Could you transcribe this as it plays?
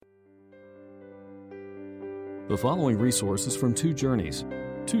The following resource is from Two Journeys.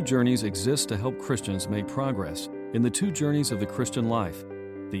 Two Journeys exists to help Christians make progress in the two journeys of the Christian life,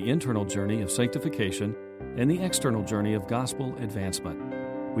 the internal journey of sanctification and the external journey of gospel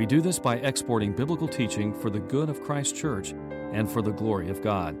advancement. We do this by exporting biblical teaching for the good of Christ's church and for the glory of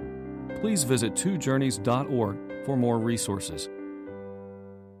God. Please visit twojourneys.org for more resources.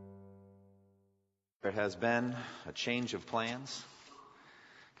 There has been a change of plans.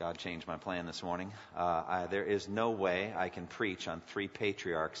 God changed my plan this morning. There is no way I can preach on three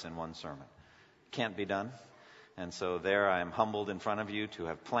patriarchs in one sermon. Can't be done. And so there I am humbled in front of you to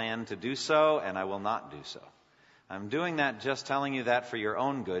have planned to do so, and I will not do so. I'm doing that, just telling you that for your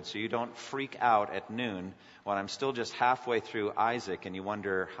own good, so you don't freak out at noon when I'm still just halfway through Isaac and you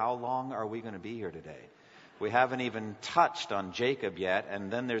wonder, how long are we going to be here today? We haven't even touched on Jacob yet,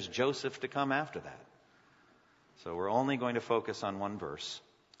 and then there's Joseph to come after that. So we're only going to focus on one verse.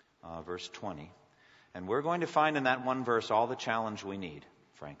 Verse 20. And we're going to find in that one verse all the challenge we need,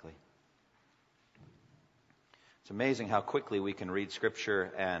 frankly. It's amazing how quickly we can read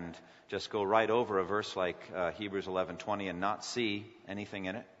Scripture and just go right over a verse like Hebrews 11:20 and not see anything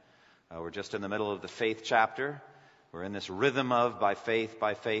in it. We're just in the middle of the faith chapter. We're in this rhythm of by faith,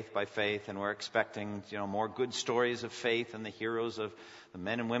 by faith, by faith, and we're expecting, more good stories of faith and the heroes of the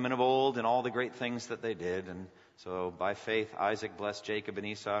men and women of old and all the great things that they did. And so by faith, Isaac blessed Jacob and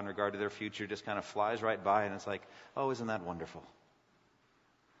Esau in regard to their future, just kind of flies right by, and it's like, oh, isn't that wonderful?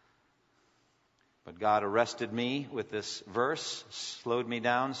 But God arrested me with this verse, slowed me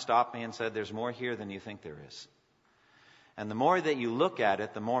down, stopped me, and said, there's more here than you think there is. And the more that you look at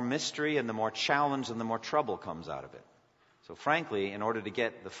it, the more mystery and the more challenge and the more trouble comes out of it. So frankly, in order to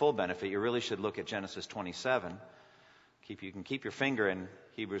get the full benefit, you really should look at Genesis 27. You can keep your finger in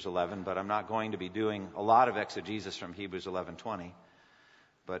Hebrews 11, but I'm not going to be doing a lot of exegesis from Hebrews 11:20.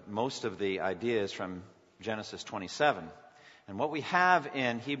 But most of the ideas from Genesis 27. And what we have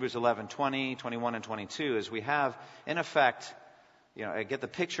in Hebrews 11:20, 21, and 22 is we have, in effect, I get the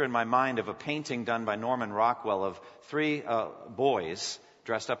picture in my mind of a painting done by Norman Rockwell of three boys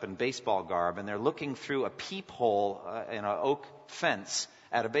dressed up in baseball garb, and they're looking through a peephole in an oak fence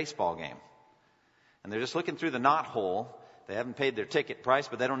at a baseball game. And they're just looking through the knothole. They haven't paid their ticket price,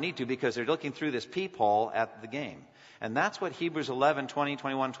 but they don't need to because they're looking through this peephole at the game. And that's what Hebrews 11, 20,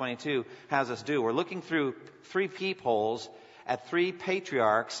 21, 22 has us do. We're looking through three peepholes at three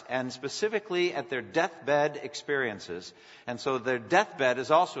patriarchs and specifically at their deathbed experiences. And so their deathbed is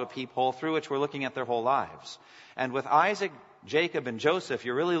also a peephole through which we're looking at their whole lives. And with Isaac, Jacob, and Joseph,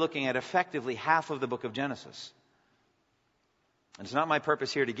 you're really looking at effectively half of the book of Genesis. And it's not my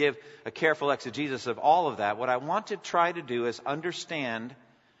purpose here to give a careful exegesis of all of that. What I want to try to do is understand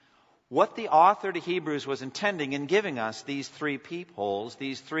what the author to Hebrews was intending in giving us these three peepholes,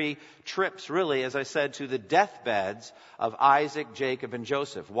 these three trips, really, as I said, to the deathbeds of Isaac, Jacob, and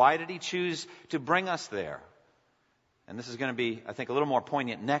Joseph. Why did he choose to bring us there? And this is going to be, I think, a little more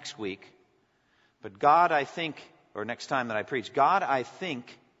poignant next week. But God, I think, or next time that I preach, God, I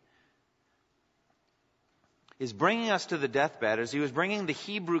think, is bringing us to the deathbed as he was bringing the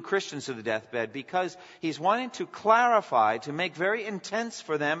Hebrew Christians to the deathbed because he's wanting to clarify, to make very intense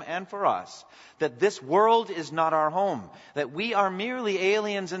for them and for us, that this world is not our home, that we are merely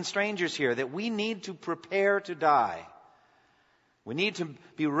aliens and strangers here, that we need to prepare to die. We need to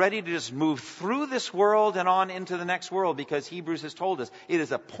be ready to just move through this world and on into the next world because Hebrews has told us it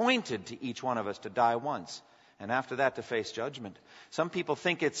is appointed to each one of us to die once. And after that, to face judgment. Some people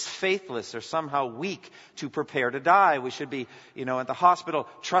think it's faithless or somehow weak to prepare to die. We should be, at the hospital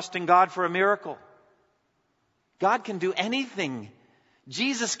trusting God for a miracle. God can do anything.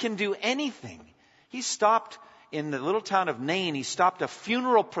 Jesus can do anything. He stopped in the little town of Nain. He stopped a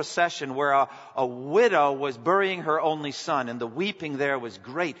funeral procession where a widow was burying her only son. And the weeping there was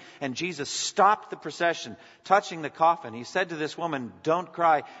great. And Jesus stopped the procession, touching the coffin. He said to this woman, don't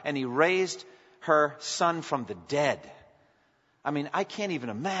cry. And he raised her son from the dead. I mean, I can't even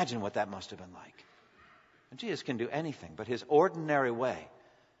imagine what that must have been like. And Jesus can do anything, but his ordinary way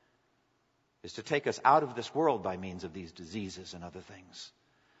is to take us out of this world by means of these diseases and other things.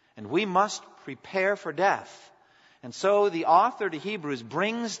 And we must prepare for death. And so the author to Hebrews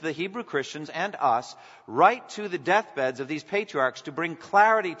brings the Hebrew Christians and us right to the deathbeds of these patriarchs to bring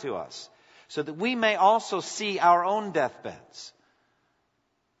clarity to us so that we may also see our own deathbeds.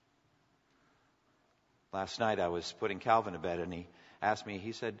 Last night I was putting Calvin to bed and he asked me,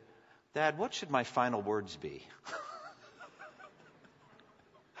 he said, Dad, what should my final words be?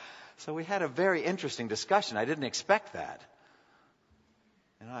 So we had a very interesting discussion. I didn't expect that.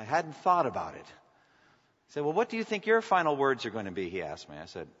 I hadn't thought about it. He said, well, what do you think your final words are going to be? He asked me. I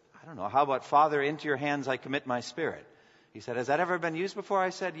said, I don't know, how about, Father, into your hands I commit my spirit? He said, has that ever been used before? I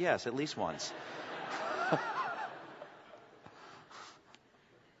said, yes, at least once.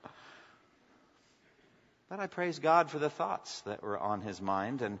 But I praise God for the thoughts that were on his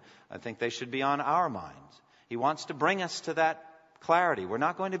mind, and I think they should be on our minds. He wants to bring us to that clarity. We're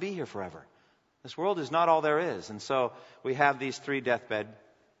not going to be here forever. This world is not all there is. And so we have these 3 deathbed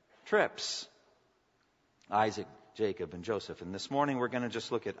trips. Isaac, Jacob, and Joseph. And this morning we're going to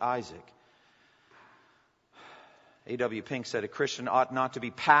just look at Isaac. A.W. Pink said a Christian ought not to be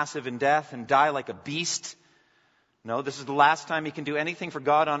passive in death and die like a beast. No, this is the last time he can do anything for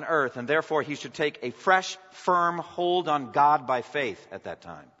God on earth, and therefore he should take a fresh, firm hold on God by faith at that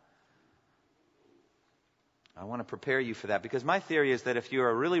time. I want to prepare you for that, because my theory is that if you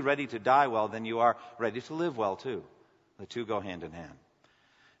are really ready to die well, then you are ready to live well too. The two go hand in hand.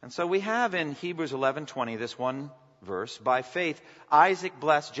 And so we have in Hebrews 11:20 this one verse, by faith Isaac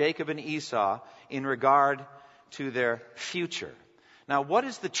blessed Jacob and Esau in regard to their future. Now, what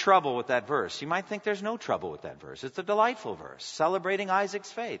is the trouble with that verse? You might think there's no trouble with that verse. It's a delightful verse, celebrating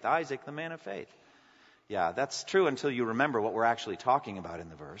Isaac's faith. Isaac, the man of faith. Yeah, that's true until you remember what we're actually talking about in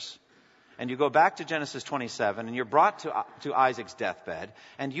the verse. And you go back to Genesis 27, and you're brought to Isaac's deathbed,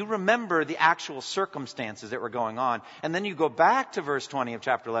 and you remember the actual circumstances that were going on. And then you go back to verse 20 of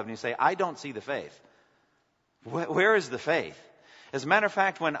chapter 11, and you say, I don't see the faith. Where is the faith? As a matter of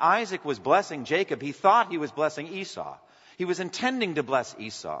fact, when Isaac was blessing Jacob, he thought he was blessing Esau. He was intending to bless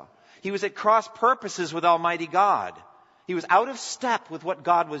Esau. He was at cross purposes with Almighty God. He was out of step with what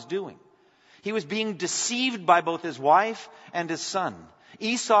God was doing. He was being deceived by both his wife and his son.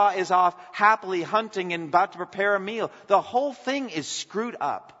 Esau is off happily hunting and about to prepare a meal. The whole thing is screwed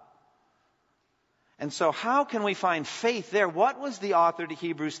up. And so how can we find faith there? What was the author to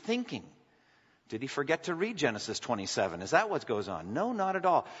Hebrews thinking? Did he forget to read Genesis 27? Is that what goes on? No, not at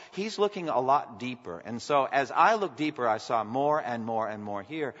all. He's looking a lot deeper. And so as I looked deeper, I saw more and more and more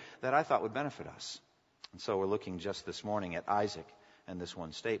here that I thought would benefit us. And so we're looking just this morning at Isaac and this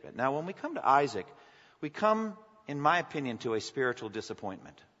one statement. Now, when we come to Isaac, we come, in my opinion, to a spiritual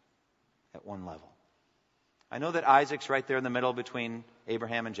disappointment at one level. I know that Isaac's right there in the middle between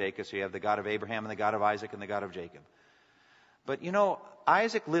Abraham and Jacob. So you have the God of Abraham and the God of Isaac and the God of Jacob. But you know,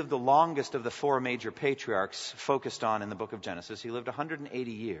 Isaac lived the longest of the 4 major patriarchs focused on in the book of Genesis. He lived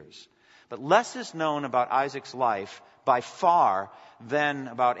 180 years. But less is known about Isaac's life by far than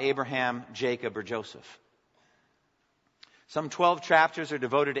about Abraham, Jacob, or Joseph. Some 12 chapters are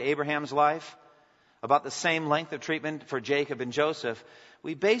devoted to Abraham's life, about the same length of treatment for Jacob and Joseph.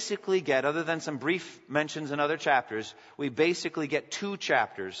 We basically get, other than some brief mentions in other chapters, we basically get 2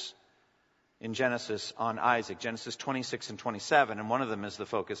 chapters in Genesis on Isaac, Genesis 26 and 27, and one of them is the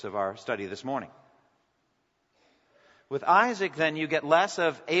focus of our study this morning. With Isaac, then, you get less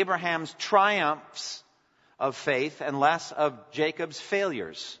of Abraham's triumphs of faith and less of Jacob's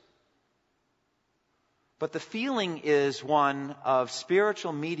failures. But the feeling is one of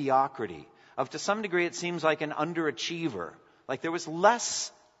spiritual mediocrity, of to some degree it seems like an underachiever, like there was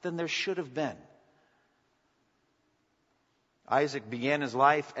less than there should have been. Isaac began his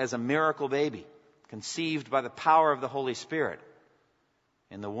life as a miracle baby, conceived by the power of the Holy Spirit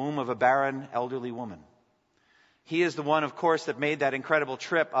in the womb of a barren, elderly woman. He is the one, of course, that made that incredible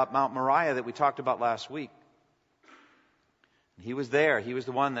trip up Mount Moriah that we talked about last week. He was there. He was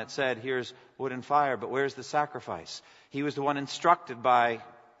the one that said, here's wood and fire, but where's the sacrifice? He was the one instructed by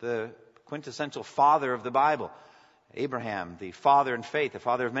the quintessential father of the Bible, Abraham, the father in faith, the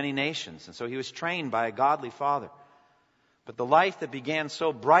father of many nations. And so he was trained by a godly father. But the life that began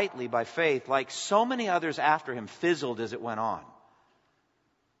so brightly by faith, like so many others after him, fizzled as it went on.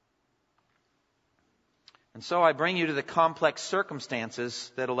 And so I bring you to the complex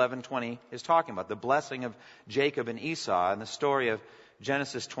circumstances that 11:20 is talking about, the blessing of Jacob and Esau and the story of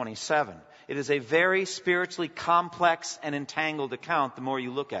Genesis 27. It is a very spiritually complex and entangled account the more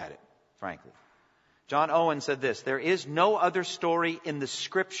you look at it, frankly. John Owen said this, there is no other story in the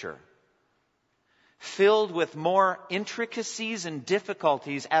Scripture filled with more intricacies and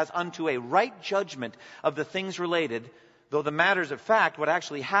difficulties as unto a right judgment of the things related, though the matters of fact, what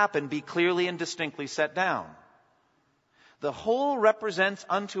actually happened, be clearly and distinctly set down. The whole represents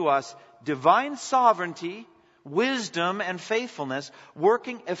unto us divine sovereignty, wisdom, and faithfulness,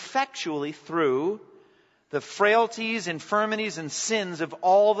 working effectually through the frailties, infirmities, and sins of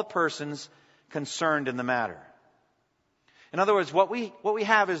all the persons concerned in the matter. In other words, what we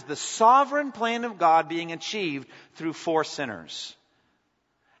have is the sovereign plan of God being achieved through 4 sinners.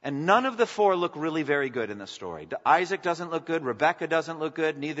 And none of the 4 look really very good in the story. Isaac doesn't look good, Rebekah doesn't look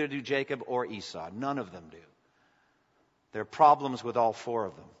good, neither do Jacob or Esau. None of them do. There are problems with all 4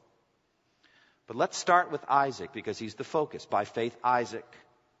 of them. But let's start with Isaac because he's the focus. By faith, Isaac.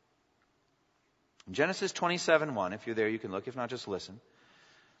 In Genesis 27:1, if you're there, you can look. If not, just listen.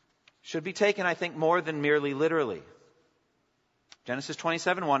 Should be taken, I think, more than merely literally. Genesis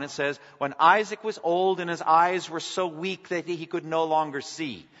 27:1, it says, when Isaac was old and his eyes were so weak that he could no longer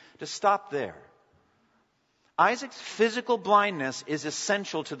see. Just stop there. Isaac's physical blindness is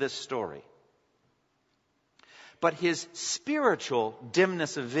essential to this story. But his spiritual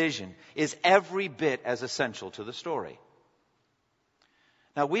dimness of vision is every bit as essential to the story.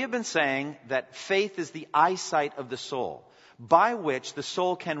 Now, we have been saying that faith is the eyesight of the soul, by which the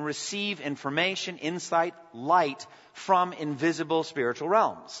soul can receive information, insight, light from invisible spiritual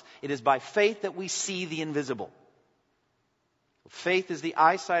realms. It is by faith that we see the invisible. Faith is the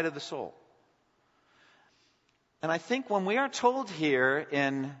eyesight of the soul. And I think when we are told here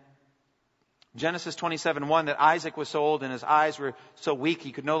in Genesis 27:1 that Isaac was so old and his eyes were so weak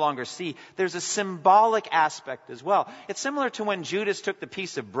he could no longer see, there's a symbolic aspect as well. It's similar to when Judas took the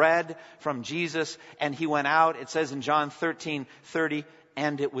piece of bread from Jesus and he went out. It says in John 13:30,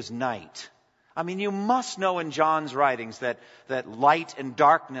 and it was night. I mean, you must know in John's writings that light and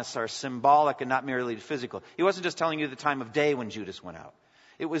darkness are symbolic and not merely physical. He wasn't just telling you the time of day when Judas went out.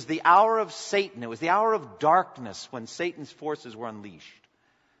 It was the hour of Satan. It was the hour of darkness when Satan's forces were unleashed.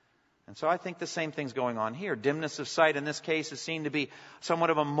 And so I think the same thing's going on here. Dimness of sight in this case is seen to be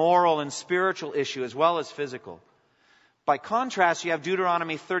somewhat of a moral and spiritual issue as well as physical. By contrast, you have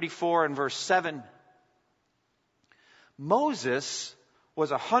Deuteronomy 34 and verse 7. Moses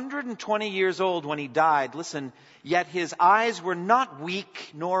was 120 years old when he died. Listen, yet his eyes were not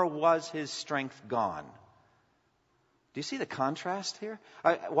weak, nor was his strength gone. Do you see the contrast here?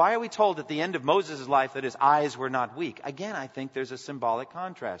 Why are we told at the end of Moses' life that his eyes were not weak? Again, I think there's a symbolic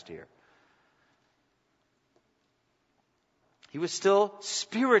contrast here. He was still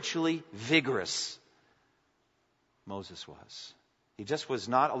spiritually vigorous. Moses was. He just was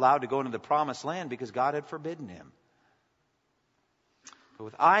not allowed to go into the promised land because God had forbidden him. But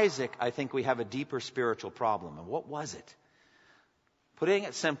with Isaac, I think we have a deeper spiritual problem. And what was it? Putting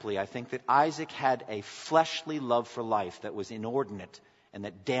it simply, I think that Isaac had a fleshly love for life that was inordinate and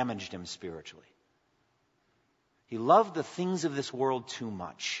that damaged him spiritually. He loved the things of this world too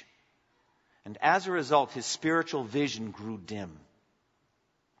much. And as a result, his spiritual vision grew dim.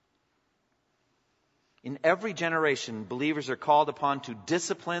 In every generation, believers are called upon to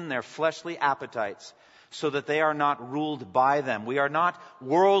discipline their fleshly appetites so that they are not ruled by them. We are not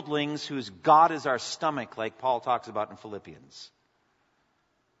worldlings whose God is our stomach, like Paul talks about in Philippians.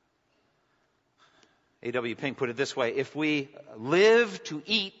 A.W. Pink put it this way: if we live to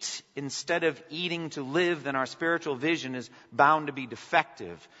eat instead of eating to live, then our spiritual vision is bound to be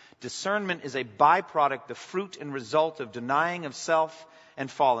defective. Discernment is a byproduct, the fruit and result of denying of self and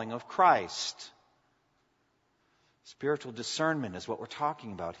following of Christ. Spiritual discernment is what we're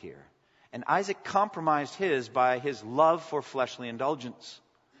talking about here. And Isaac compromised his by his love for fleshly indulgence.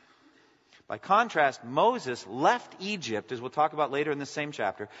 By contrast, Moses left Egypt, as we'll talk about later in the same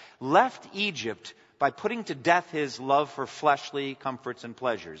chapter, left Egypt by putting to death his love for fleshly comforts and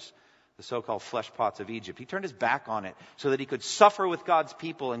pleasures, the so-called flesh pots of Egypt. He turned his back on it so that he could suffer with God's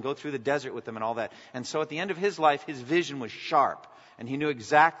people and go through the desert with them and all that. And so at the end of his life, his vision was sharp, and he knew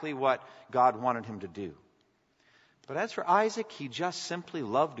exactly what God wanted him to do. But as for Isaac, he just simply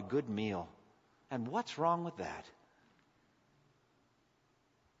loved a good meal. And what's wrong with that?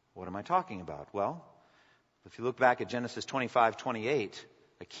 What am I talking about? Well, if you look back at Genesis 25:28,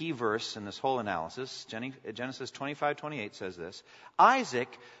 a key verse in this whole analysis, Genesis 25:28 says this: Isaac,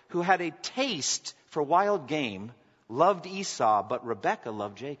 who had a taste for wild game, loved Esau, but Rebekah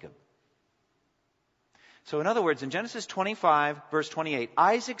loved Jacob. So in other words, in Genesis 25, verse 28,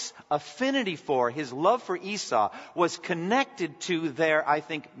 Isaac's affinity for, his love for Esau, was connected to their, I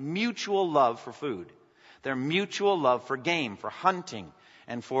think, mutual love for food. Their mutual love for game, for hunting,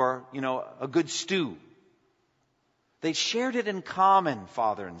 and for, a good stew. They shared it in common,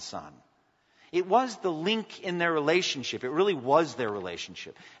 father and son. It was the link in their relationship. It really was their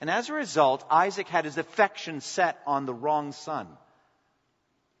relationship. And as a result, Isaac had his affection set on the wrong son.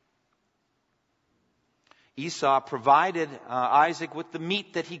 Esau provided Isaac with the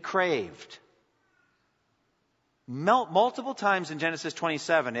meat that he craved. Multiple times in Genesis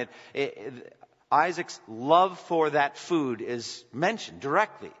 27, Isaac's love for that food is mentioned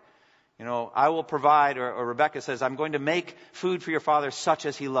directly. I will provide, or Rebekah says, I'm going to make food for your father such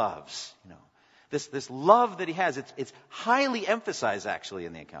as he loves. This love that he has, it's highly emphasized actually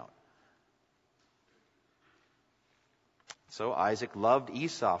in the account. So Isaac loved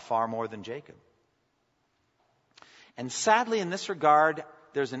Esau far more than Jacob. And sadly, in this regard,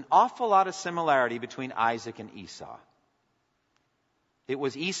 there's an awful lot of similarity between Isaac and Esau. It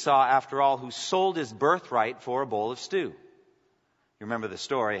was Esau, after all, who sold his birthright for a bowl of stew. You remember the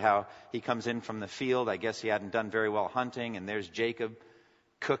story, how he comes in from the field. I guess he hadn't done very well hunting, and there's Jacob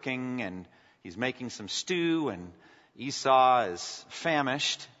cooking, and he's making some stew, and Esau is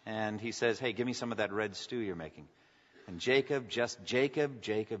famished, and he says, hey, give me some of that red stew you're making. And Jacob,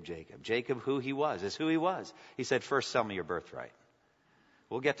 Jacob, who he was, is who he was. He said, first, sell me your birthright.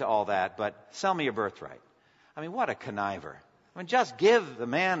 We'll get to all that, but sell me your birthright. I mean, what a conniver. I mean, just give the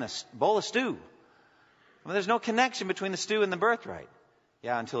man a bowl of stew. I mean, there's no connection between the stew and the birthright.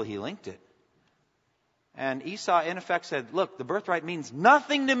 Yeah, until he linked it. And Esau, in effect, said, look, the birthright means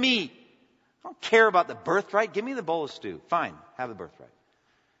nothing to me. I don't care about the birthright. Give me the bowl of stew. Fine, have the birthright.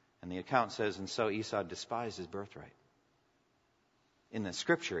 And the account says, and so Esau despised his birthright. In the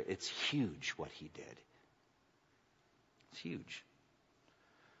scripture, it's huge what he did. It's huge.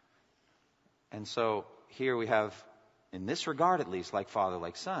 And so here we have, in this regard at least, like father,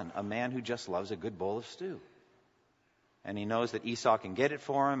 like son, a man who just loves a good bowl of stew. And he knows that Esau can get it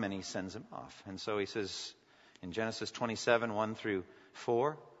for him, and he sends him off. And so he says in Genesis 27, 1 through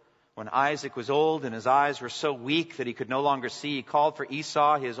 4, when Isaac was old and his eyes were so weak that he could no longer see, he called for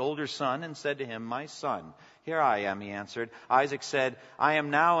Esau, his older son, and said to him, my son. Here I am, he answered. Isaac said, I am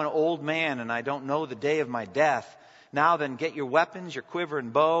now an old man, and I don't know the day of my death. Now then, get your weapons, your quiver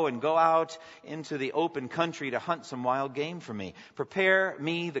and bow, and go out into the open country to hunt some wild game for me. Prepare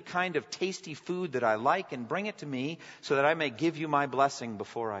me the kind of tasty food that I like, and bring it to me, so that I may give you my blessing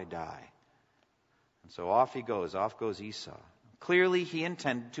before I die. And so off goes Esau. Clearly, he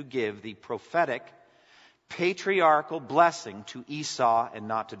intended to give the prophetic, patriarchal blessing to Esau and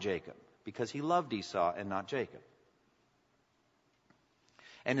not to Jacob, because he loved Esau and not Jacob.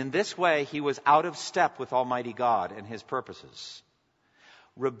 And in this way, he was out of step with Almighty God and his purposes.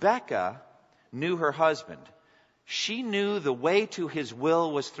 Rebekah knew her husband. She knew the way to his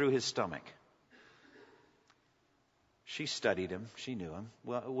will was through his stomach. She studied him. She knew him.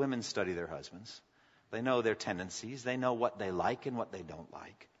 Well, women study their husbands. They know their tendencies. They know what they like and what they don't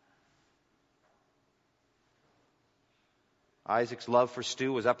like. Isaac's love for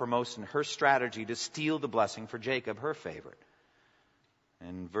stew was uppermost in her strategy to steal the blessing for Jacob, her favorite.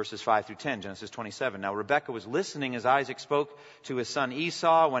 In verses 5 through 10, Genesis 27. Now Rebekah was listening as Isaac spoke to his son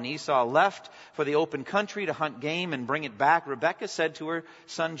Esau. When Esau left for the open country to hunt game and bring it back, Rebekah said to her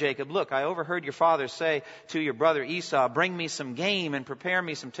son Jacob, look, I overheard your father say to your brother Esau, bring me some game and prepare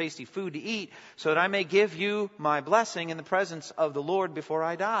me some tasty food to eat, so that I may give you my blessing in the presence of the Lord before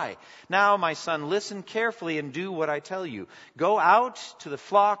I die. Now, my son, listen carefully and do what I tell you. Go out to the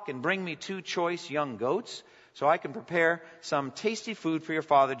flock and bring me 2 choice young goats, so I can prepare some tasty food for your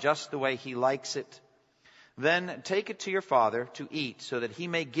father just the way he likes it. Then take it to your father to eat, so that he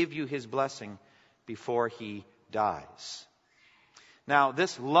may give you his blessing before he dies. Now,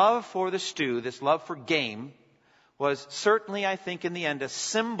 this love for the stew, this love for game, was certainly, I think, in the end, a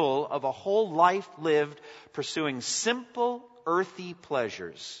symbol of a whole life lived pursuing simple, earthy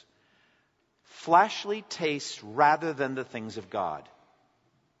pleasures, fleshly tastes rather than the things of God.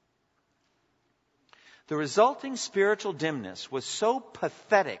 The resulting spiritual dimness was so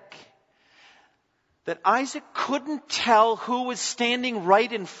pathetic that Isaac couldn't tell who was standing right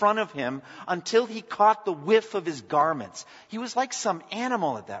in front of him until he caught the whiff of his garments. He was like some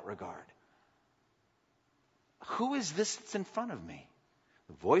animal at that regard. Who is this that's in front of me?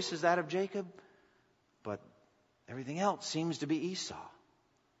 The voice is that of Jacob, but everything else seems to be Esau.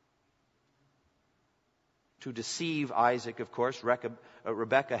 To deceive Isaac, of course,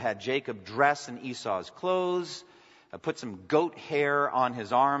 Rebekah had Jacob dress in Esau's clothes, put some goat hair on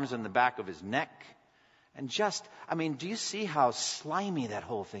his arms and the back of his neck. And do you see how slimy that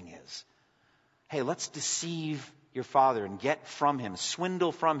whole thing is? Hey, let's deceive your father and get from him,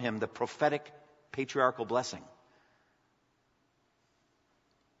 swindle from him the prophetic patriarchal blessing.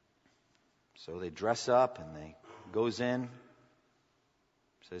 So they dress up and they goes in.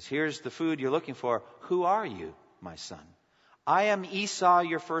 Says, here's the food you're looking for. Who are you, my son? I am Esau,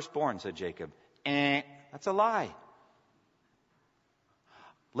 your firstborn, said Jacob. That's a lie.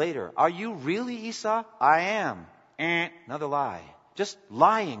 Later, are you really Esau? I am. Another lie. Just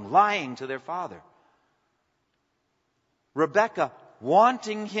lying to their father. Rebekah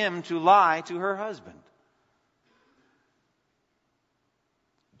wanting him to lie to her husband.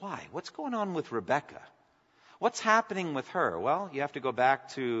 Why? What's going on with Rebekah? What's happening with her? Well, you have to go back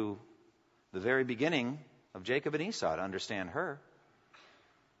to the very beginning of Jacob and Esau to understand her.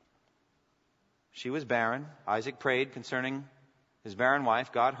 She was barren. Isaac prayed concerning his barren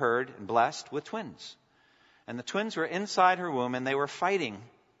wife. God heard and blessed with twins. And the twins were inside her womb, and they were fighting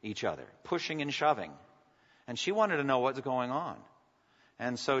each other, pushing and shoving. And she wanted to know what's going on.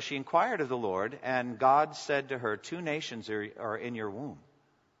 And so she inquired of the Lord, and God said to her, 2 nations are in your womb.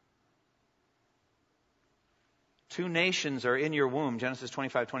 2 nations are in your womb, Genesis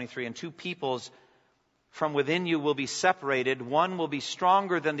 25:23, and 2 peoples from within you will be separated. One will be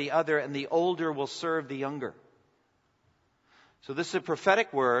stronger than the other, and the older will serve the younger. So this is a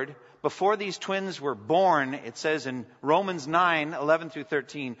prophetic word. Before these twins were born, it says in Romans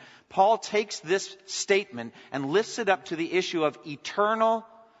 9:11-13, Paul takes this statement and lifts it up to the issue of eternal,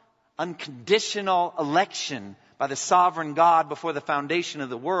 unconditional election by the sovereign God before the foundation of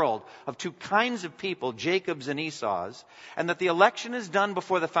the world of 2 kinds of people, Jacob's and Esau's, and that the election is done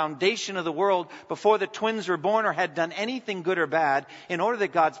before the foundation of the world, before the twins were born or had done anything good or bad, in order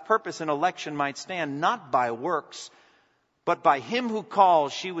that God's purpose in election might stand, not by works, but by him who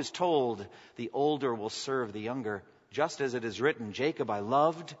calls. She was told, the older will serve the younger, just as it is written, Jacob I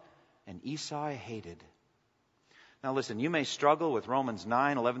loved and Esau I hated. Now listen, you may struggle with Romans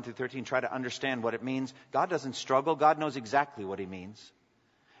 9:11-13, try to understand what it means. God doesn't struggle. God knows exactly what he means.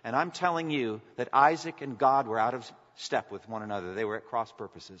 And I'm telling you that Isaac and God were out of step with one another. They were at cross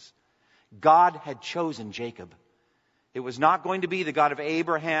purposes. God had chosen Jacob. It was not going to be the God of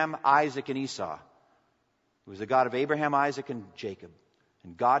Abraham, Isaac, and Esau. It was the God of Abraham, Isaac, and Jacob.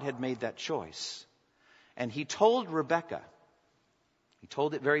 And God had made that choice. And he told Rebekah. He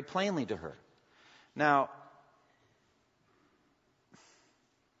told it very plainly to her. Now,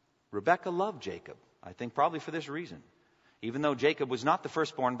 Rebekah loved Jacob. I think probably for this reason. Even though Jacob was not the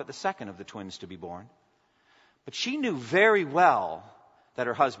firstborn, but the second of the twins to be born. But she knew very well that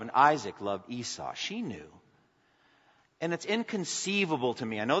her husband Isaac loved Esau. She knew. And it's inconceivable to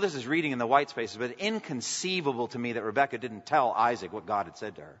me. I know this is reading in the white spaces, but inconceivable to me that Rebekah didn't tell Isaac what God had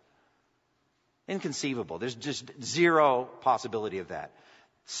said to her. Inconceivable. There's just zero possibility of that.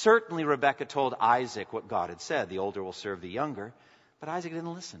 Certainly Rebekah told Isaac what God had said. The older will serve the younger. But Isaac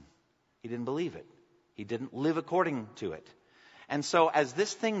didn't listen. He didn't believe it. He didn't live according to it. And so as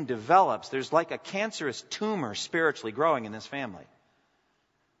this thing develops, there's like a cancerous tumor spiritually growing in this family.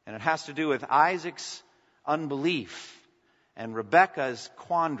 And it has to do with Isaac's unbelief and Rebekah's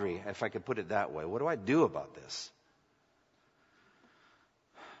quandary, if I could put it that way. What do I do about this?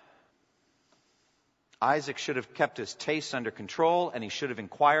 Isaac should have kept his tastes under control, and he should have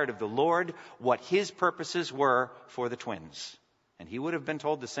inquired of the Lord what his purposes were for the twins. And he would have been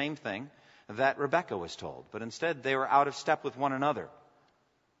told the same thing that Rebekah was told. But instead, they were out of step with one another.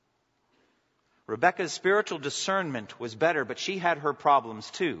 Rebekah's spiritual discernment was better, but she had her problems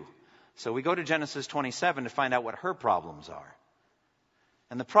too. So we go to Genesis 27 to find out what her problems are.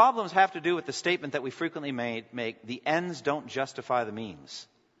 And the problems have to do with the statement that we frequently make, the ends don't justify the means.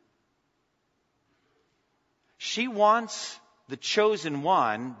 She wants the chosen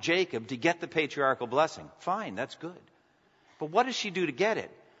one, Jacob, to get the patriarchal blessing. Fine, that's good. But what does she do to get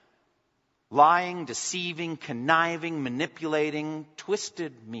it? Lying, deceiving, conniving, manipulating,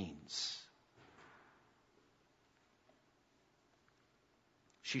 twisted means.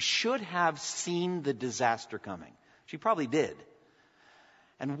 She should have seen the disaster coming. She probably did.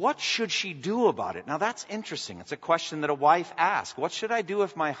 And what should she do about it? Now that's interesting. It's a question that a wife asks. What should I do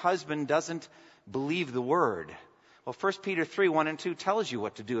if my husband doesn't believe the word? Well, 1 Peter 3:1-2 tells you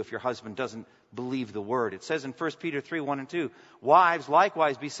what to do if your husband doesn't believe the word. It says in 1 Peter 3:1-2, wives,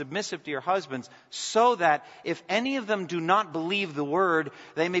 likewise, be submissive to your husbands, so that if any of them do not believe the word,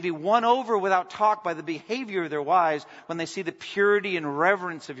 they may be won over without talk by the behavior of their wives when they see the purity and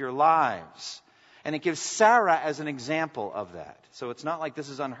reverence of your lives. And it gives Sarah as an example of that. So it's not like this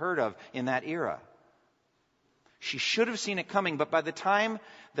is unheard of in that era. She should have seen it coming, but by the time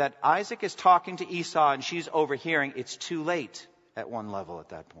that Isaac is talking to Esau and she's overhearing, it's too late at one level at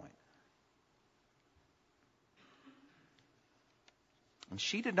that point. And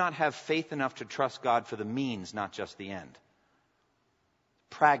she did not have faith enough to trust God for the means, not just the end.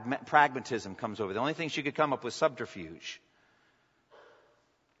 Pragmatism comes over. The only thing she could come up with was subterfuge.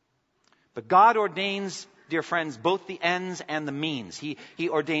 But God ordains, dear friends, both the ends and the means. He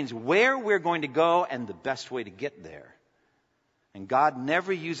ordains where we're going to go and the best way to get there. And God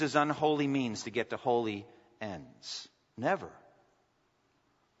never uses unholy means to get to holy ends. Never.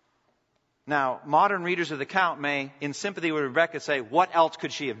 Now, modern readers of the account may, in sympathy with Rebekah, say, what else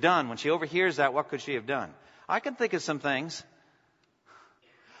could she have done? When she overhears that, what could she have done? I can think of some things.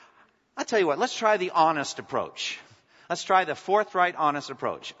 I'll tell you what, let's try the honest approach. Let's try the forthright, honest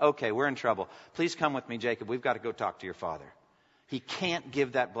approach. Okay, we're in trouble. Please come with me, Jacob. We've got to go talk to your father. He can't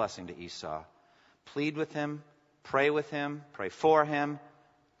give that blessing to Esau. Plead with him, pray for him,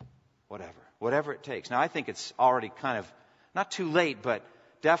 whatever. Whatever it takes. Now, I think it's already kind of, not too late, but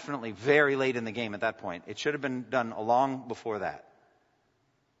definitely very late in the game at that point. It should have been done long before that.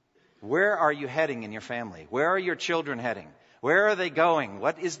 Where are you heading in your family? Where are your children heading? Where are they going?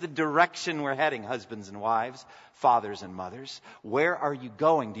 What is the direction we're heading, husbands and wives, fathers and mothers? Where are you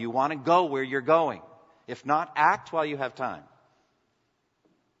going? Do you want to go where you're going? If not, act while you have time.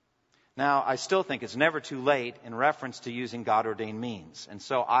 Now, I still think it's never too late in reference to using God-ordained means. And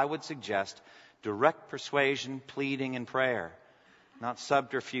so I would suggest direct persuasion, pleading, and prayer, not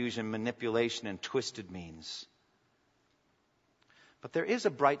subterfuge and manipulation and twisted means. But there is a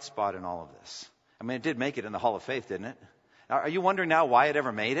bright spot in all of this. I mean, it did make it in the Hall of Faith, didn't it? Are you wondering now why it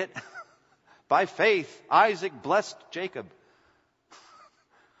ever made it? By faith, Isaac blessed Jacob.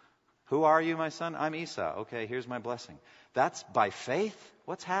 Who are you, my son? I'm Esau. Okay, here's my blessing. That's by faith?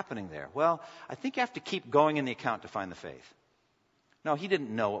 What's happening there? Well, I think you have to keep going in the account to find the faith. No, he didn't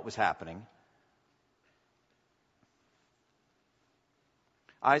know what was happening.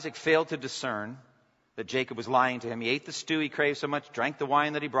 Isaac failed to discern that Jacob was lying to him. He ate the stew he craved so much, drank the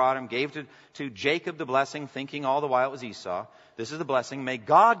wine that he brought him, gave to Jacob the blessing, thinking all the while it was Esau. This is the blessing. May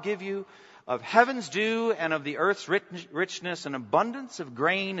God give you of heaven's dew and of the earth's richness an abundance of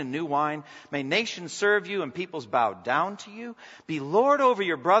grain and new wine. May nations serve you and peoples bow down to you. Be Lord over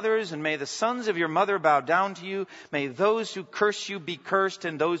your brothers, and may the sons of your mother bow down to you. May those who curse you be cursed,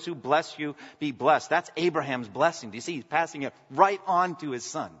 and those who bless you be blessed. That's Abraham's blessing. Do you see? He's passing it right on to his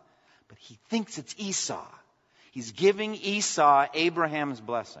son. But he thinks it's Esau. He's giving Esau Abraham's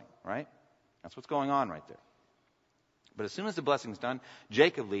blessing, right? That's what's going on right there. But as soon as the blessing's done,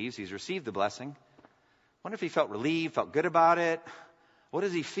 Jacob leaves. He's received the blessing. Wonder if he felt relieved, felt good about it. What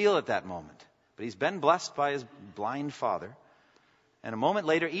does he feel at that moment? But he's been blessed by his blind father. And a moment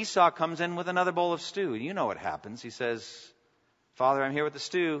later, Esau comes in with another bowl of stew. You know what happens. He says, Father, I'm here with the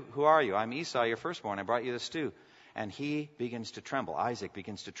stew. Who are you? I'm Esau, your firstborn. I brought you the stew. And he begins to tremble. Isaac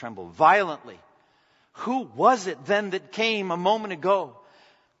begins to tremble violently. Who was it then that came a moment ago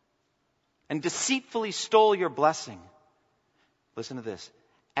and deceitfully stole your blessing? Listen to this.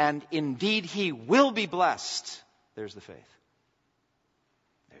 And indeed he will be blessed. There's the faith.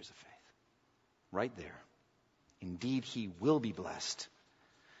 There's the faith. Right there. Indeed he will be blessed.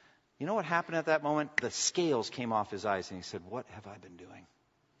 You know what happened at that moment? The scales came off his eyes and he said, what have I been doing?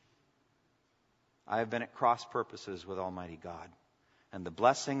 I have been at cross purposes with Almighty God. And the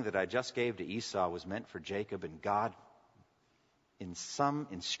blessing that I just gave to Esau was meant for Jacob, and God, in some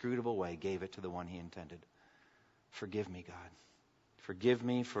inscrutable way, gave it to the one he intended. Forgive me, God. Forgive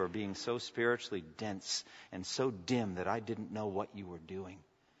me for being so spiritually dense and so dim that I didn't know what you were doing.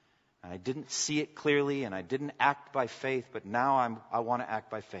 And I didn't see it clearly, and I didn't act by faith, but now I want to act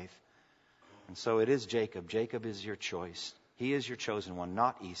by faith. And so it is Jacob. Jacob is your choice. He is your chosen one,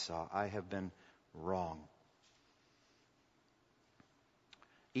 not Esau. I have been wrong.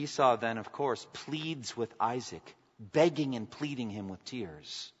 Esau then, of course, pleads with Isaac, begging and pleading him with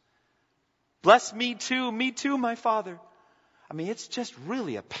tears. Bless me too, my father. I mean, it's just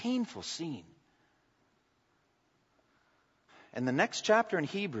really a painful scene. And the next chapter in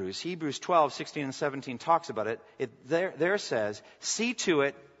Hebrews 12, 16, and 17 talks about it. It there says, see to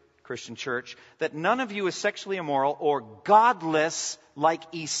it, Christian church, that none of you is sexually immoral or godless like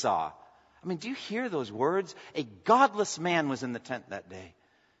Esau. I mean, do you hear those words? A godless man was in the tent that day.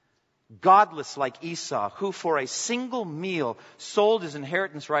 Godless like Esau, who for a single meal sold his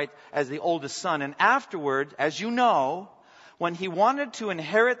inheritance right as the oldest son. And afterward, as you know, when he wanted to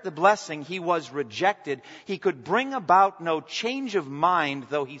inherit the blessing, he was rejected. He could bring about no change of mind,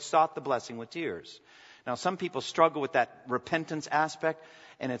 though he sought the blessing with tears. Now, some people struggle with that repentance aspect,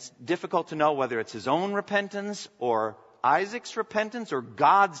 and it's difficult to know whether it's his own repentance or Isaac's repentance or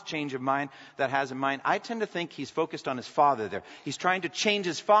God's change of mind that has in mind. I tend to think he's focused on his father there. He's trying to change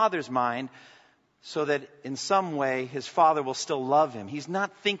his father's mind so that in some way his father will still love him. He's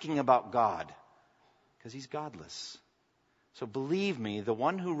not thinking about God because he's godless. So believe me, the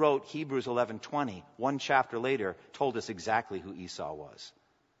one who wrote Hebrews 11:20, one chapter later, told us exactly who Esau was.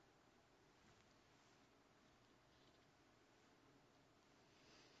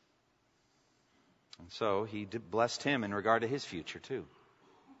 And so he blessed him in regard to his future too.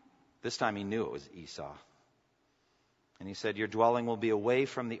 This time he knew it was Esau. And he said, your dwelling will be away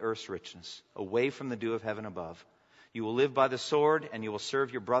from the earth's richness, away from the dew of heaven above. You will live by the sword and you will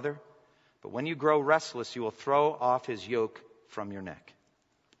serve your brother. But when you grow restless, you will throw off his yoke from your neck.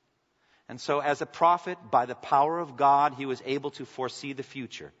 And so as a prophet, by the power of God, he was able to foresee the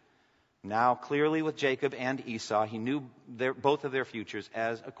future. Now, clearly with Jacob and Esau, he knew both of their futures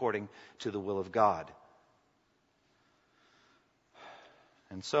as according to the will of God.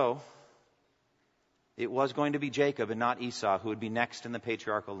 And so, It was going to be Jacob and not Esau who would be next in the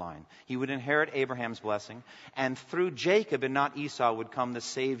patriarchal line. He would inherit Abraham's blessing, and through Jacob and not Esau would come the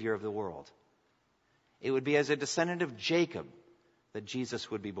Savior of the world. It would be as a descendant of Jacob that Jesus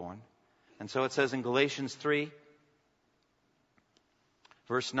would be born. And so it says in Galatians 3,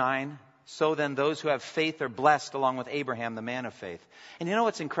 verse 9, so then those who have faith are blessed along with Abraham, the man of faith. And you know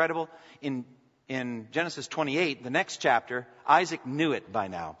what's incredible? In Genesis 28, the next chapter, Isaac knew it by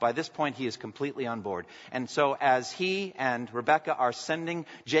now. By this point, he is completely on board. And so as he and Rebekah are sending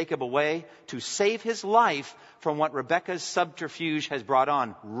Jacob away to save his life from what Rebekah's subterfuge has brought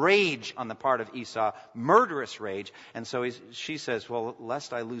on, rage on the part of Esau, murderous rage. And so she says, well,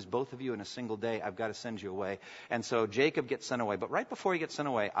 lest I lose both of you in a single day, I've got to send you away. And so Jacob gets sent away. But right before he gets sent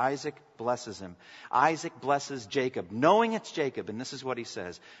away, Isaac blesses him. Isaac blesses Jacob, knowing it's Jacob. And this is what he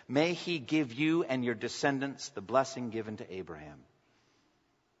says. May he give you and your descendants the blessing given to Abraham.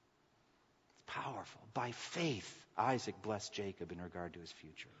 It's powerful. By faith, Isaac blessed Jacob in regard to his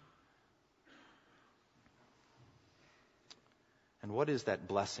future. And what is that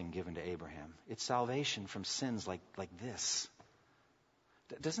blessing given to Abraham? It's salvation from sins like this.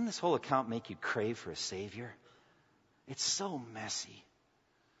 Doesn't this whole account make you crave for a Savior? It's so messy.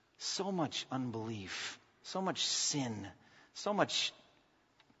 So much unbelief. So much sin. So much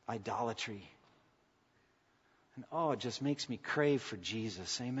idolatry. And it just makes me crave for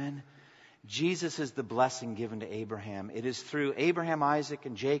Jesus. Amen? Jesus is the blessing given to Abraham. It is through Abraham, Isaac,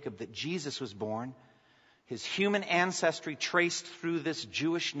 and Jacob that Jesus was born. His human ancestry traced through this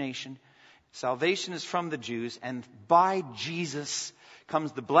Jewish nation. Salvation is from the Jews, and by Jesus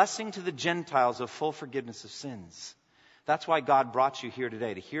comes the blessing to the Gentiles of full forgiveness of sins. That's why God brought you here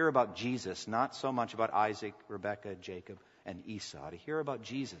today, to hear about Jesus, not so much about Isaac, Rebekah, Jacob, and Esau, to hear about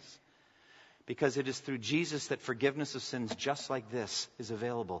Jesus. Because it is through Jesus that forgiveness of sins just like this is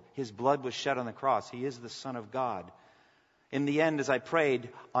available. His blood was shed on the cross. He is the Son of God. In the end, as I prayed,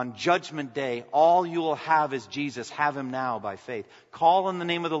 on Judgment Day, all you will have is Jesus. Have Him now by faith. Call on the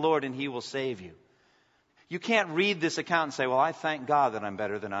name of the Lord and He will save you. You can't read this account and say, well, I thank God that I'm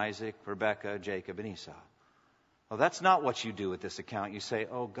better than Isaac, Rebekah, Jacob, and Esau. Well, that's not what you do with this account. You say,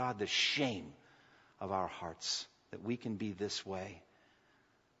 oh God, the shame of our hearts that we can be this way.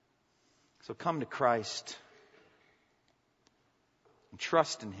 So come to Christ and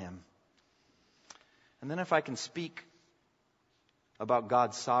trust in Him. And then if I can speak about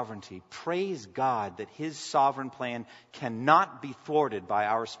God's sovereignty, praise God that His sovereign plan cannot be thwarted by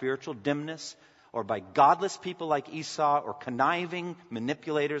our spiritual dimness or by godless people like Esau or conniving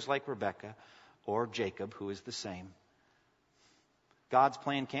manipulators like Rebekah or Jacob, who is the same. God's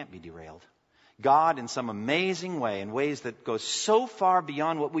plan can't be derailed. God, in some amazing way, in ways that go so far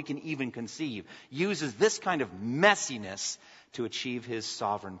beyond what we can even conceive, uses this kind of messiness to achieve His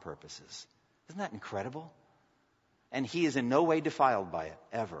sovereign purposes. Isn't that incredible? And He is in no way defiled by it,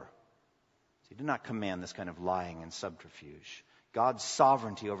 ever. So He did not command this kind of lying and subterfuge. God's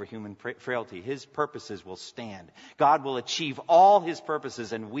sovereignty over human frailty, His purposes will stand. God will achieve all His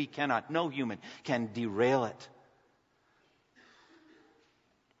purposes, and we cannot, no human can derail it.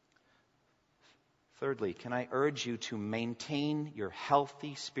 Thirdly, can I urge you to maintain your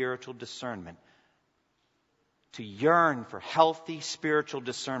healthy spiritual discernment, to yearn for healthy spiritual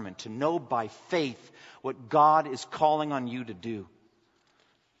discernment, to know by faith what God is calling on you to do.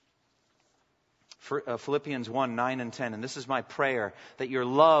 Philippians 1, 9 and 10, and this is my prayer, that your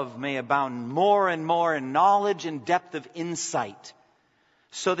love may abound more and more in knowledge and depth of insight,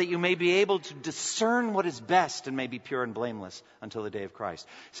 so that you may be able to discern what is best and may be pure and blameless until the day of Christ.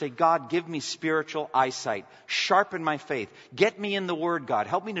 Say, God, give me spiritual eyesight. Sharpen my faith. Get me in the Word, God.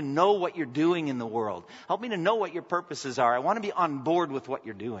 Help me to know what you're doing in the world. Help me to know what your purposes are. I want to be on board with what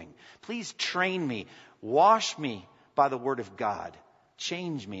you're doing. Please train me. Wash me by the Word of God.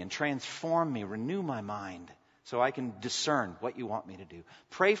 Change me and transform me. Renew my mind so I can discern what you want me to do.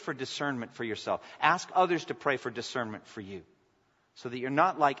 Pray for discernment for yourself. Ask others to pray for discernment for you, so that you're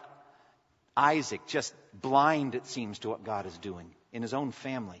not like Isaac, just blind, it seems, to what God is doing in his own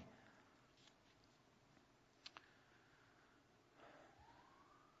family.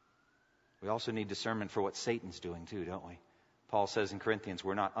 We also need discernment for what Satan's doing too, don't we? Paul says in Corinthians,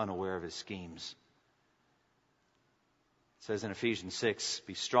 we're not unaware of his schemes. It says in Ephesians 6,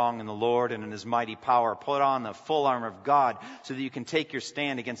 be strong in the Lord and in His mighty power. Put on the full armor of God so that you can take your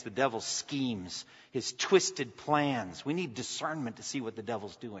stand against the devil's schemes, his twisted plans. We need discernment to see what the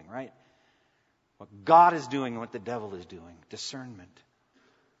devil's doing, right? What God is doing and what the devil is doing. Discernment.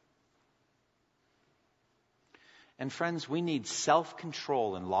 And friends, we need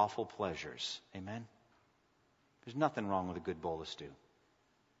self-control and lawful pleasures. Amen? There's nothing wrong with a good bowl of stew.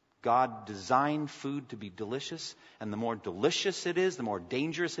 God designed food to be delicious, and the more delicious it is, the more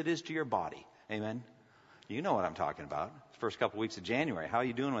dangerous it is to your body. Amen? You know what I'm talking about. First couple weeks of January. How are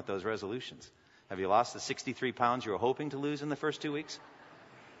you doing with those resolutions? Have you lost the 63 pounds you were hoping to lose in the first 2 weeks?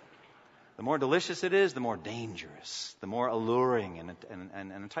 The more delicious it is, the more dangerous, the more alluring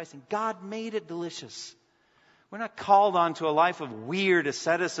and enticing. God made it delicious. We're not called on to a life of weird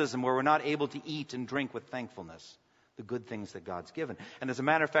asceticism where we're not able to eat and drink with thankfulness. The good things that God's given. And as a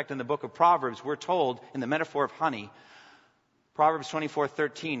matter of fact, in the book of Proverbs, we're told, in the metaphor of honey, Proverbs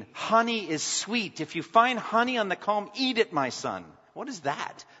 24:13, honey is sweet. If you find honey on the comb, eat it, my son. What is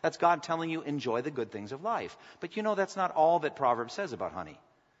that? That's God telling you, enjoy the good things of life. But you know that's not all that Proverbs says about honey.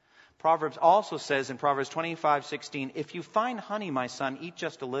 Proverbs also says in Proverbs 25:16, if you find honey, my son, eat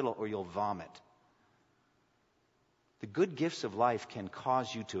just a little or you'll vomit. The good gifts of life can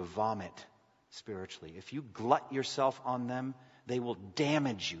cause you to vomit spiritually. If you glut yourself on them, they will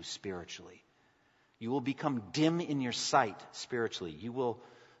damage you spiritually. You will become dim in your sight spiritually. You will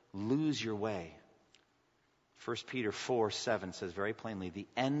lose your way. 1 Peter 4:7 says very plainly, the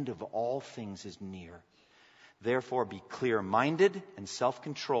end of all things is near. Therefore be clear-minded and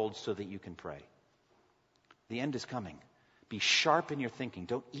self-controlled so that you can pray. The end is coming. Be sharp in your thinking.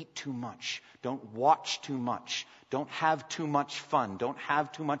 Don't eat too much. Don't watch too much. Don't have too much fun. Don't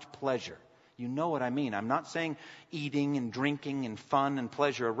have too much pleasure. You know what I mean. I'm not saying eating and drinking and fun and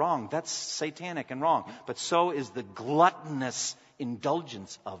pleasure are wrong. That's satanic and wrong. But so is the gluttonous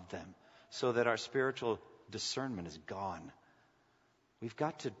indulgence of them, so that our spiritual discernment is gone. We've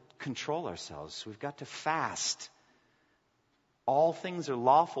got to control ourselves. We've got to fast. All things are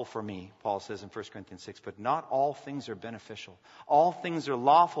lawful for me, Paul says in 1 Corinthians 6, but not all things are beneficial. All things are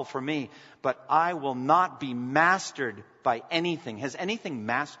lawful for me, but I will not be mastered by anything. Has anything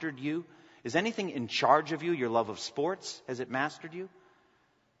mastered you? Is anything in charge of you? Your love of sports, has it mastered you?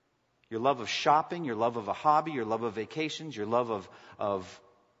 Your love of shopping, your love of a hobby, your love of vacations, your love of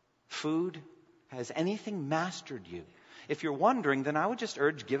food? Has anything mastered you? If you're wondering, then I would just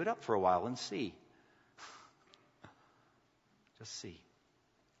urge, give it up for a while and see. Just see.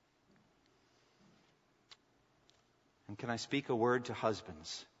 And can I speak a word to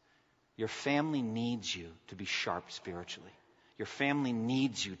husbands? Your family needs you to be sharp spiritually. Your family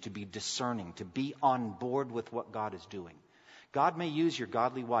needs you to be discerning, to be on board with what God is doing. God may use your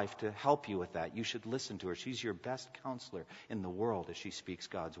godly wife to help you with that. You should listen to her. She's your best counselor in the world as she speaks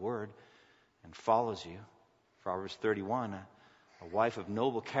God's word and follows you. Proverbs 31, a wife of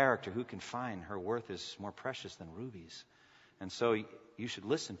noble character, who can find? Her worth is more precious than rubies. And so you should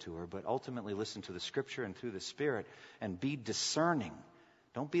listen to her, but ultimately listen to the Scripture and through the Spirit and be discerning.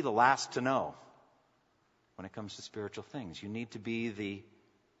 Don't be the last to know when it comes to spiritual things. You need to be the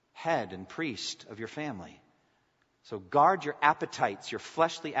head and priest of your family. So guard your appetites, your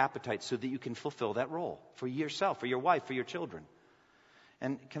fleshly appetites, so that you can fulfill that role for yourself, for your wife, for your children.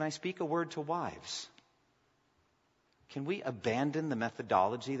 And can I speak a word to wives? Can we abandon the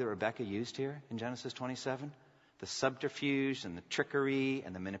methodology that Rebekah used here in Genesis 27? The subterfuge and the trickery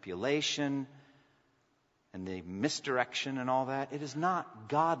and the manipulation and the misdirection and all that. It is not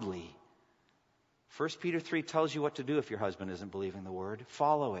godly. 1 Peter 3 tells you what to do if your husband isn't believing the word.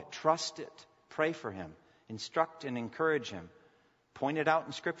 Follow it. Trust it. Pray for him. Instruct and encourage him. Point it out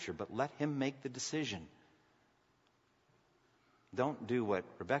in Scripture, but let him make the decision. Don't do what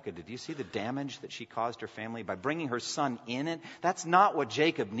Rebekah did. Do you see the damage that she caused her family by bringing her son in it? That's not what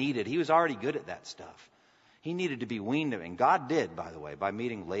Jacob needed. He was already good at that stuff. He needed to be weaned of it. And God did, by the way, by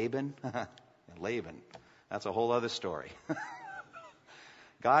meeting Laban. Laban. That's a whole other story.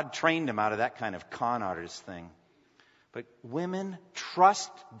 God trained him out of that kind of con artist thing. But women,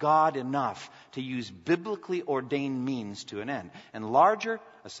 trust God enough to use biblically ordained means to an end. And larger,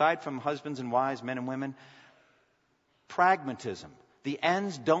 aside from husbands and wives, men and women, pragmatism. The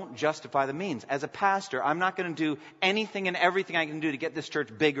ends don't justify the means. As a pastor, I'm not going to do anything and everything I can do to get this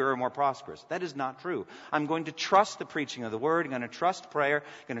church bigger or more prosperous. That is not true. I'm going to trust the preaching of the word. I'm going to trust prayer.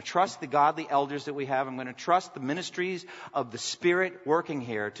 I'm going to trust the godly elders that we have. I'm going to trust the ministries of the Spirit working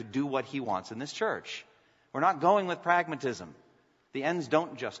here to do what He wants in this church. We're not going with pragmatism. The ends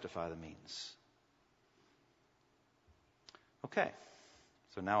don't justify the means. Okay.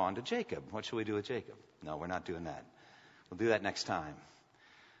 So now on to Jacob. What shall we do with Jacob? No, we're not doing that. We'll do that next time.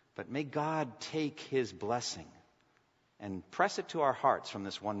 But may God take His blessing and press it to our hearts from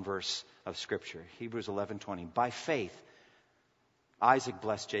this one verse of Scripture, Hebrews 11:20. By faith, Isaac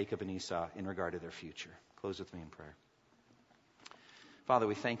blessed Jacob and Esau in regard to their future. Close with me in prayer. Father,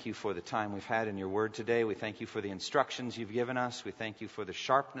 we thank You for the time we've had in Your Word today. We thank You for the instructions You've given us. We thank You for the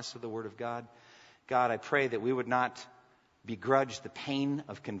sharpness of the Word of God. God, I pray that we would not begrudge the pain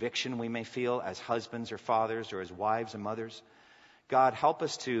of conviction we may feel as husbands or fathers or as wives and mothers. God, help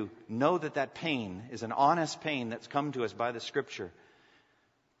us to know that that pain is an honest pain that's come to us by the Scripture.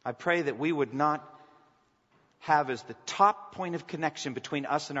 I pray that we would not have as the top point of connection between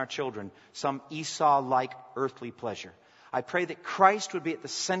us and our children some Esau-like earthly pleasure. I pray that Christ would be at the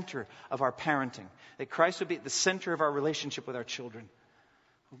center of our parenting, that Christ would be at the center of our relationship with our children.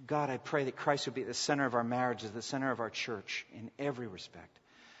 Oh God, I pray that Christ would be at the center of our marriages, the center of our church in every respect.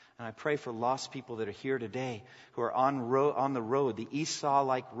 And I pray for lost people that are here today who are on the road, the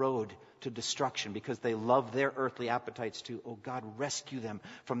Esau-like road to destruction because they love their earthly appetites too. Oh God, rescue them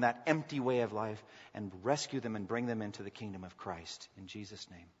from that empty way of life and rescue them and bring them into the kingdom of Christ. In Jesus'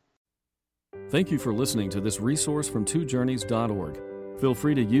 name. Thank you for listening to this resource from twojourneys.org. Feel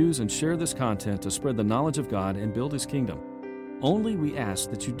free to use and share this content to spread the knowledge of God and build His kingdom. Only we ask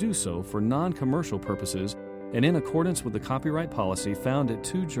that you do so for non-commercial purposes and in accordance with the copyright policy found at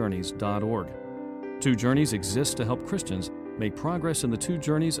twojourneys.org. Two Journeys exists to help Christians make progress in the two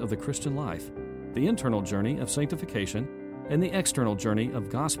journeys of the Christian life, the internal journey of sanctification and the external journey of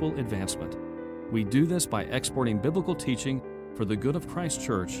gospel advancement. We do this by exporting biblical teaching for the good of Christ's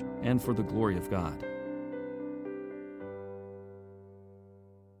church and for the glory of God.